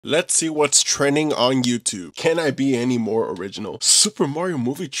Let's see what's trending on YouTube. Can I be any more original? Super Mario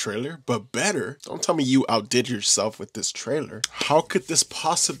movie trailer, but better? Don't tell me you outdid yourself with this trailer. How could this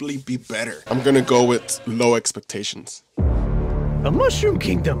possibly be better? I'm gonna go with low expectations. A Mushroom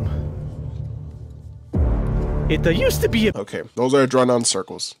Kingdom. It used to be a... Okay, those are drawn on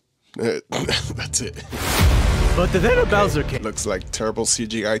circles. That's it. But then a Bowser came. Looks like terrible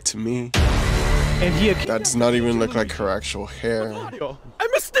CGI to me. And he... That does not even look like her actual hair. I'm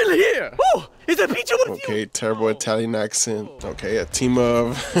still here! Oh! Is that Peach with you? Okay, terrible Italian accent. Okay, a team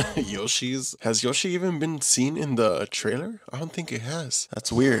of Yoshis. Has Yoshi even been seen in the trailer? I don't think it has.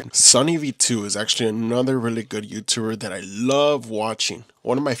 That's weird. Sunny V2 is actually another really good YouTuber that I love watching.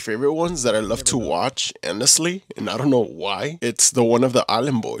 One of my favorite ones that I love to watch endlessly, and I don't know why. It's the one of the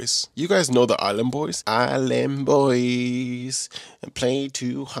Island Boys. You guys know the Island Boys? Island Boys play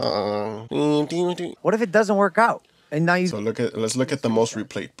too hard. What if it doesn't work out? And now you. So let's look at the most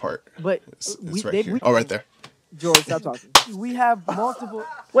replayed part. But it's right here. Oh, right there. George, stop talking. We have multiple.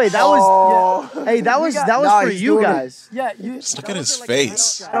 Wait, that was. Yeah. Hey, that was for you guys. Yeah, you. Just look at his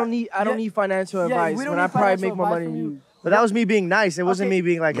face. I don't need financial advice when I probably make more money than you. But that was me being nice. It wasn't me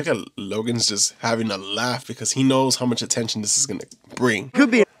being like. Look at Logan's just having a laugh because he knows how much attention this is gonna bring. Could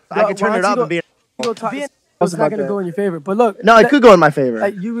be. I could turn it up and be. I was not gonna go in your favor, but look. No, it could go in my favor.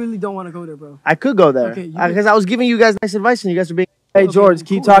 Like, you really don't want to go there, bro. I could go there. Okay, because I was giving you guys nice advice and you guys were being. Hey, George,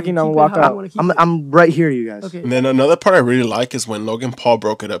 keep talking. I'm gonna walk out. I'm right here, you guys. Okay. And then another part I really like is when Logan Paul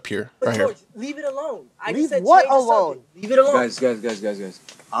broke it up here, right here. Leave it alone. I Leave just said what alone? Leave it alone. Guys.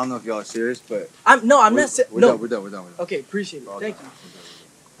 I don't know if y'all are serious, but I'm not. We're done. Okay, appreciate it. Thank you.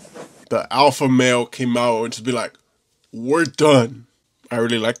 The alpha male came out and just be like, "We're done." I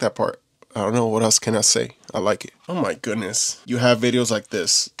really like that part. I don't know what else can I say. I like it. Oh my goodness. You have videos like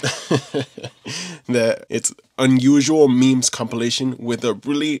this. That it's unusual memes compilation with a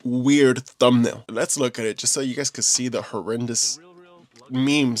really weird thumbnail. Let's look at it just so you guys can see the horrendous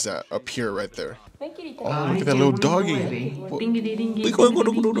memes that appear right there. Oh, look at that little doggy. Look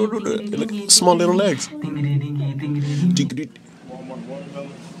at small little legs.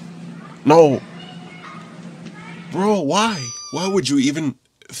 No. Bro, why? Why would you even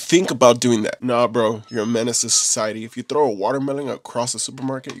think about doing that? Nah, bro, you're a menace to society. If you throw a watermelon across a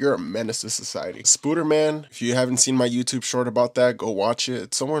supermarket, you're a menace to society. Spooderman, if you haven't seen my YouTube short about that, go watch it.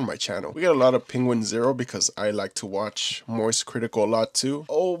 It's somewhere in my channel. We got a lot of Penguin Zero because I like to watch Moist Critical a lot too.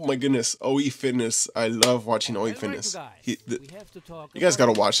 Oh my goodness, OE Fitness. I love watching OE Fitness. You guys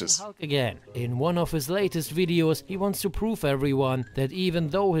gotta watch this. Again, in one of his latest videos, he wants to prove everyone that even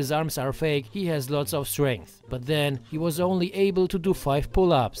though his arms are fake, he has lots of strength. But then, he was only able to do 5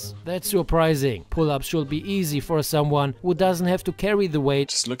 pull-ups. That's surprising. Pull-ups should be easy for someone who doesn't have to carry the weight.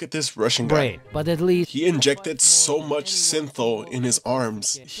 Just look at this Russian guy. But at least he injected so much synthol in his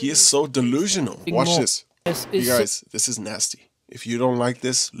arms. He is so delusional. Watch this. You guys, this is nasty. If you don't like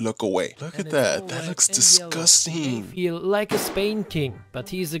this, look away. Look at that. That looks disgusting. Feel like a Spain king, but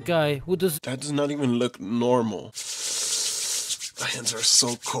he's a guy who does. That does not even look normal. My hands are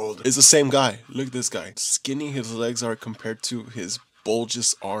so cold. It's the same guy. Look at this guy. Skinny his legs are compared to his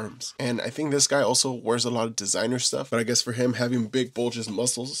bulbous arms. And I think this guy also wears a lot of designer stuff, but I guess for him having big bulbous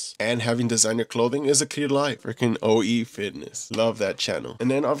muscles and having designer clothing is a key to life. Freaking OE Fitness. Love that channel. And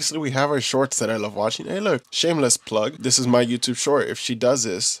then obviously we have our shorts that I love watching. Hey look, shameless plug. This is my YouTube short. If she does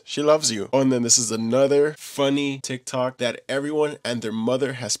this, she loves you. Oh, and then this is another funny TikTok that everyone and their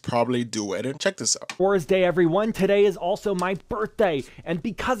mother has probably duetted. Check this out. Wars Day, everyone. Today is also my birthday. And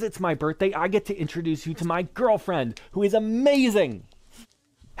because it's my birthday, I get to introduce you to my girlfriend, who is amazing.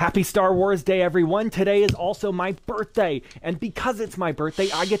 Happy Star Wars Day, everyone. Today is also my birthday. And because it's my birthday,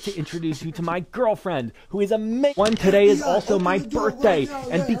 I get to introduce you to my girlfriend, who is amazing. Today is also my birthday.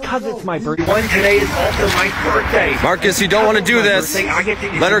 And because it's my birthday. Today is also my birthday. Marcus, you don't want to do this.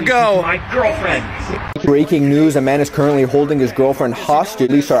 Let her go. My girlfriend. Breaking news, a man is currently holding his girlfriend hostage.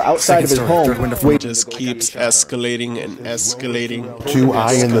 Police are outside of his home. It just keeps escalating and escalating. 2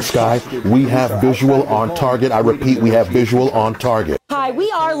 eye in the sky. We have visual on target. I repeat, we have visual on target. Hi, we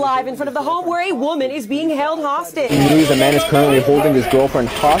are live in front of the home where a woman is being held hostage. News, a man is currently holding his girlfriend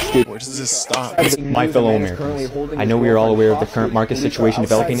hostage. Where does this stop? My fellow Americans, I know we are all aware of the current market situation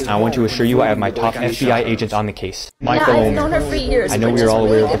developing. I want to assure you I have my top FBI agent on the case. My fellow Americans, I know we are all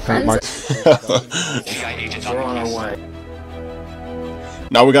aware of the current market FBI agent on the case.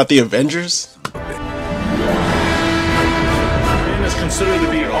 Now we got the Avengers. Man is considered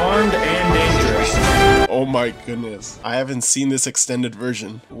to be armed and dangerous. Oh my goodness. I haven't seen this extended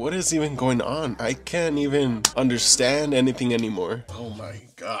version. What is even going on? I can't even understand anything anymore. Oh my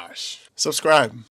gosh. Subscribe.